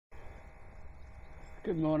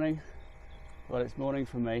Good morning. Well, it's morning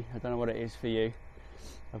for me. I don't know what it is for you.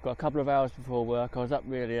 I've got a couple of hours before work. I was up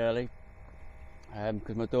really early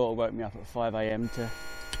because my daughter woke me up at 5 AM to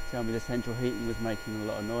tell me the central heating was making a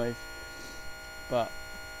lot of noise. But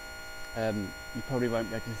you probably won't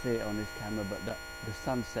be able to see it on this camera, but the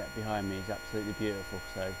sunset behind me is absolutely beautiful,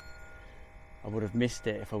 so I would have missed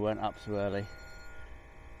it if I weren't up so early.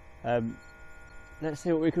 Let's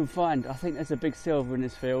see what we can find. I think there's a big silver in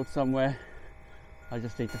this field somewhere. I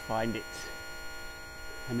just need to find it,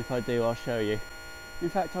 and if I do, I'll show you. In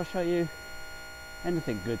fact, I'll show you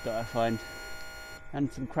anything good that I find, and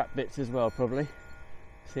some crap bits as well, probably.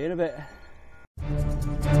 See you in a bit.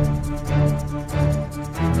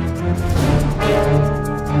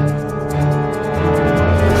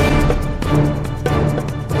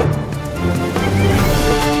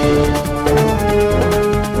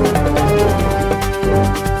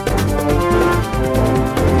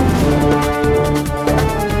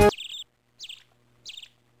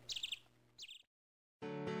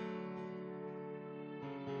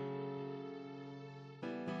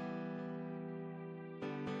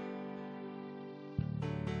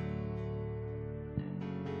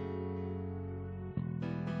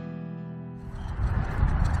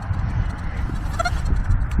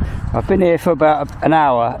 I've been here for about an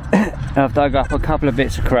hour and I've dug up a couple of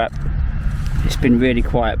bits of crap. It's been really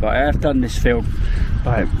quiet, but I have done this field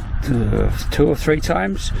like 2 or 3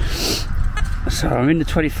 times. So I'm in the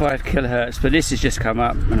 25 kilohertz, but this has just come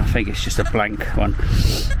up and I think it's just a blank one.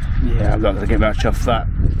 Yeah, I'm not going to get much off that.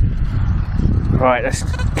 Right, let's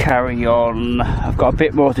carry on. I've got a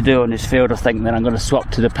bit more to do on this field, I think, then I'm going to swap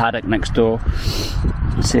to the paddock next door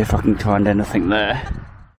and see if I can find anything there.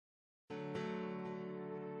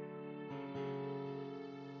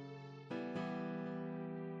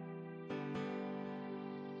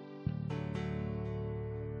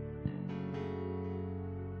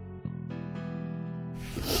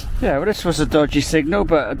 Yeah, well, this was a dodgy signal,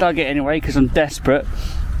 but I dug it anyway because I'm desperate.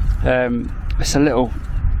 It's a little,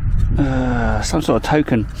 some sort of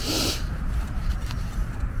token.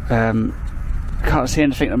 Can't see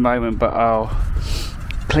anything at the moment, but I'll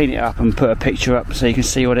clean it up and put a picture up so you can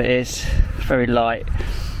see what it is. It's very light.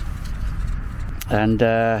 And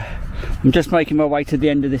I'm just making my way to the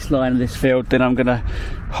end of this line of this field, then I'm going to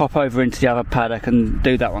hop over into the other paddock and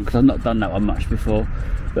do that one because I've not done that one much before.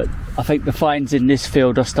 But I think the finds in this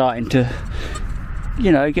field are starting to,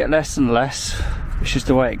 you know, get less and less, which is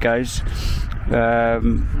the way it goes.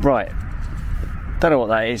 Right, don't know what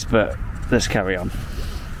that is, but let's carry on.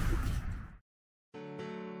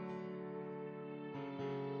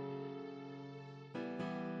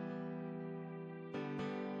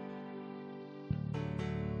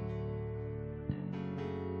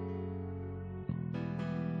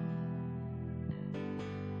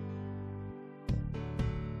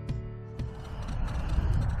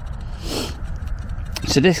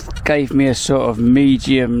 So this gave me a sort of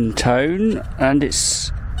medium tone, and it's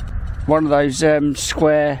one of those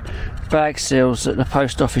square bag seals that the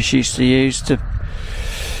post office used to use to,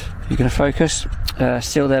 you're going to focus,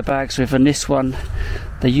 seal their bags with. And this one,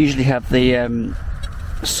 they usually have the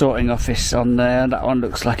sorting office on there. That one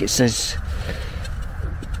looks like it says,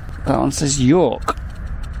 that one says York.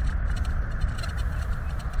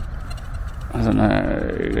 I don't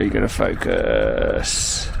know, are you going to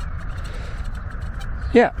focus?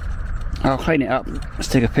 Yeah, I'll clean it up. Let's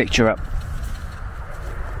take a picture up.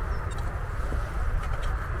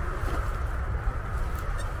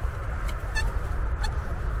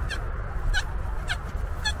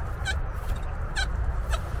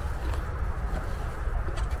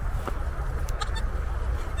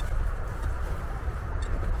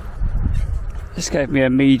 This gave me a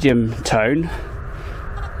medium tone.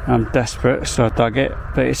 I'm desperate, so I dug it,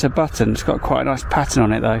 but it's a button. It's got quite a nice pattern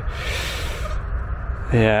on it though.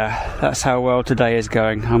 Yeah, that's how well today is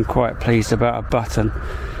going. I'm quite pleased about a button.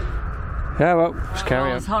 Yeah, well, let's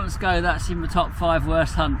carry on. As hunts go, that's in the top 5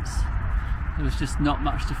 worst hunts. There was just not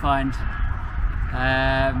much to find.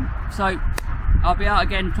 So I'll be out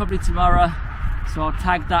again probably tomorrow. So I'll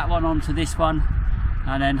tag that one onto this one,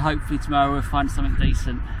 and then hopefully tomorrow we'll find something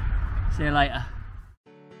decent. See you later.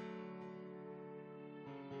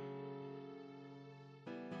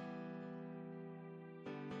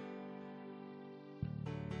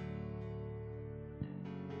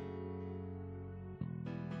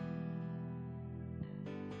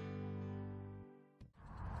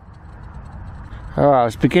 Oh, I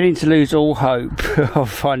was beginning to lose all hope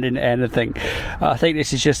of finding anything. I think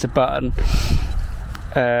this is just a button.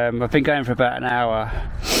 I've been going for about an hour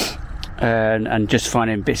and just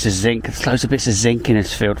finding bits of zinc. There's loads of bits of zinc in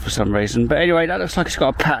this field for some reason. But anyway, that looks like it's got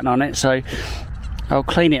a pattern on it, so I'll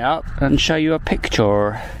clean it up and show you a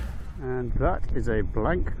picture. And that is a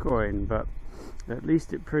blank coin, but at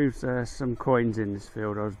least it proves there's some coins in this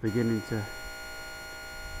field. I was beginning to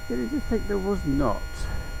think there was not.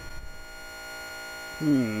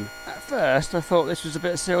 At first I thought this was a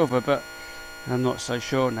bit of silver, but I'm not so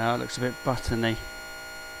sure now. It looks a bit buttony.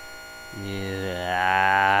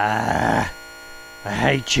 Yeah, I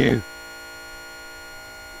hate you.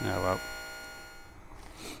 Oh well.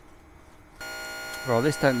 Well,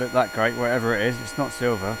 this don't look that great, whatever it is. It's not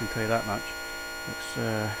silver, I can tell you that much. Let's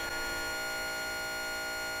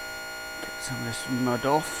get some of this mud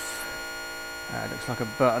off. It looks like a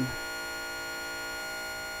button.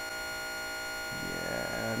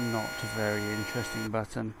 Yeah, not a very interesting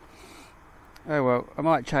button. Oh well, I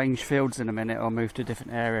might change fields in a minute or move to a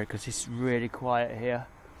different area because it's really quiet here.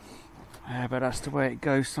 But that's the way it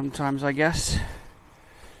goes sometimes, I guess.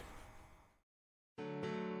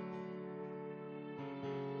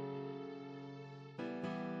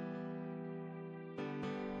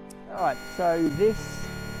 Alright, so this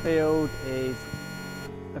field is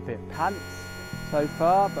a bit pants so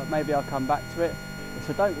far, but maybe I'll come back to it, which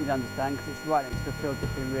I don't really understand because it's right next to a field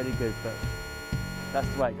that's been really good, but that's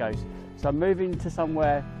the way it goes. So I'm moving to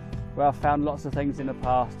somewhere where I've found lots of things in the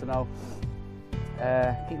past, and I'll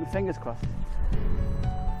keep my fingers crossed.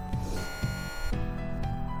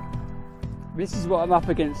 This is what I'm up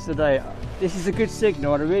against today. This is a good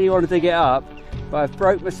signal and I really wanted to get up, but I've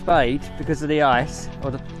broke my spade because of the ice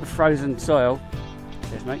or the frozen soil.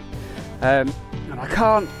 Cheers, mate. And I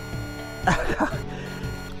can't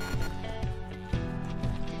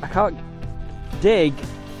I can't dig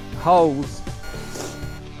holes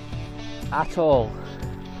at all.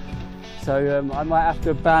 So I might have to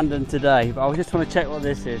abandon today, but I just want to check what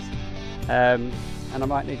this is. And I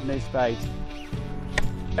might need a new spade.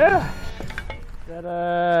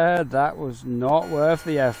 That was not worth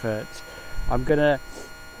the effort. I'm gonna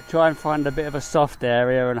try and find a bit of a soft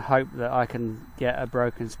area and hope that I can get a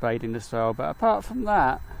broken spade in the soil, but apart from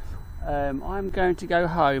that, I'm going to go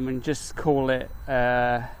home and just call it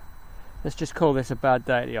let's just call this a bad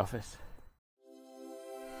day at the office.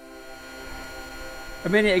 A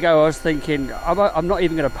minute ago I was thinking I'm not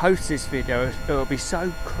even going to post this video, it'll be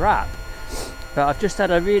so crap, but I've just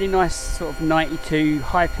had a really nice sort of 92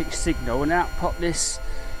 high pitched signal and out popped this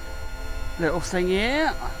little thing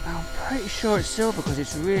here. I'm pretty sure it's silver because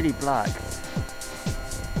it's really black.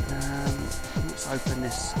 Let's open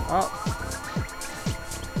this up.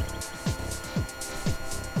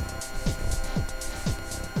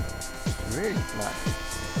 It's really black.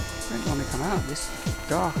 It didn't want to come out this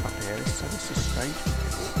dark up here, so this is strange.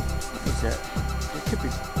 What is it? It could be...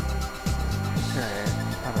 Okay,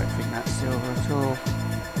 I don't think that's silver at all.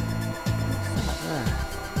 What's that there?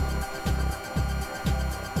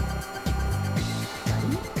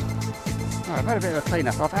 I've had a bit of a clean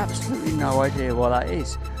up. I've absolutely no idea what that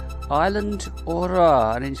is. Island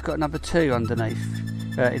Aura, and it's got number 2 underneath,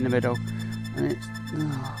 in the middle, and it's,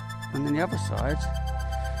 and then the other side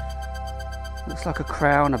looks like a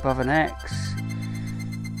crown above an X.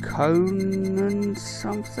 Conan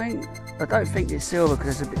something. I don't think it's silver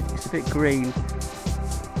because it's a bit green.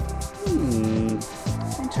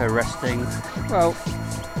 Interesting. Well,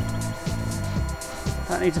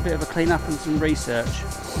 that needs a bit of a clean up and some research.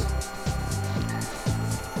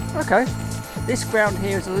 Okay, this ground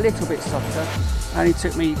here is a little bit softer. It only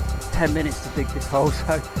took me 10 minutes to dig this hole,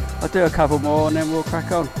 so I'll do a couple more and then we'll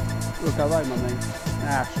crack on. We'll go home, I mean.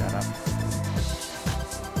 Ah, shut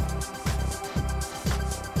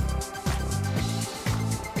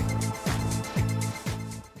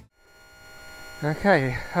up.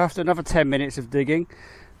 Okay, after another 10 minutes of digging,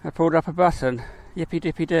 I pulled up a button. Yippee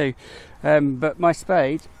dippy do. But my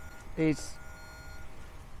spade is...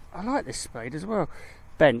 I like this spade as well.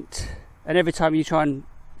 Bent, and every time you try and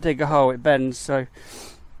dig a hole it bends, so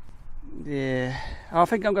yeah, I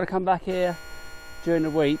think I'm going to come back here during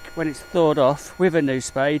the week when it's thawed off with a new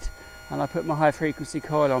spade and I put my high frequency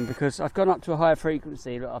coil on, because I've gone up to a higher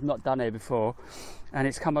frequency that I've not done here before and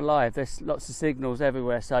it's come alive. There's lots of signals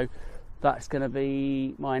everywhere, so that's going to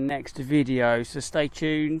be my next video, so stay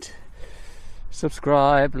tuned,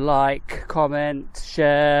 subscribe, like, comment,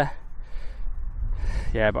 share.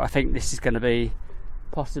 Yeah, but I think this is going to be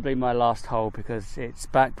possibly my last hole because it's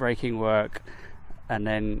back-breaking work, and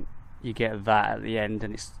then you get that at the end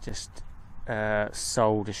and it's just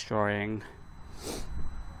soul destroying.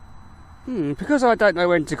 Because I don't know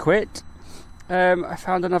when to quit, I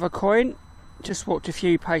found another coin, just walked a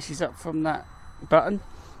few paces up from that button.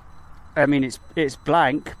 I mean, it's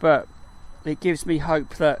blank, but it gives me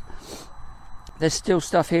hope that there's still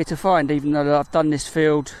stuff here to find, even though I've done this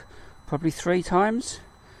field probably 3 times.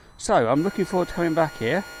 So I'm looking forward to coming back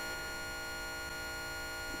here,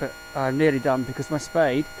 but I'm nearly done because my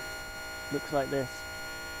spade looks like this,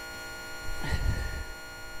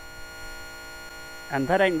 and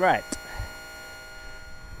that ain't right.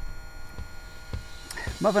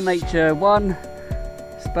 Mother Nature 1,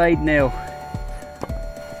 spade 0.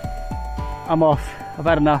 I'm off. I've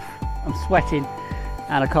had enough. I'm sweating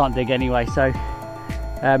and I can't dig anyway, so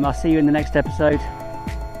I'll see you in the next episode.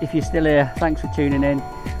 If you're still here, thanks for tuning in.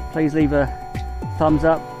 Please leave a thumbs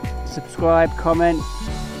up, subscribe, comment.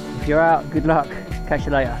 If you're out, good luck. Catch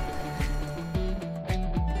you later.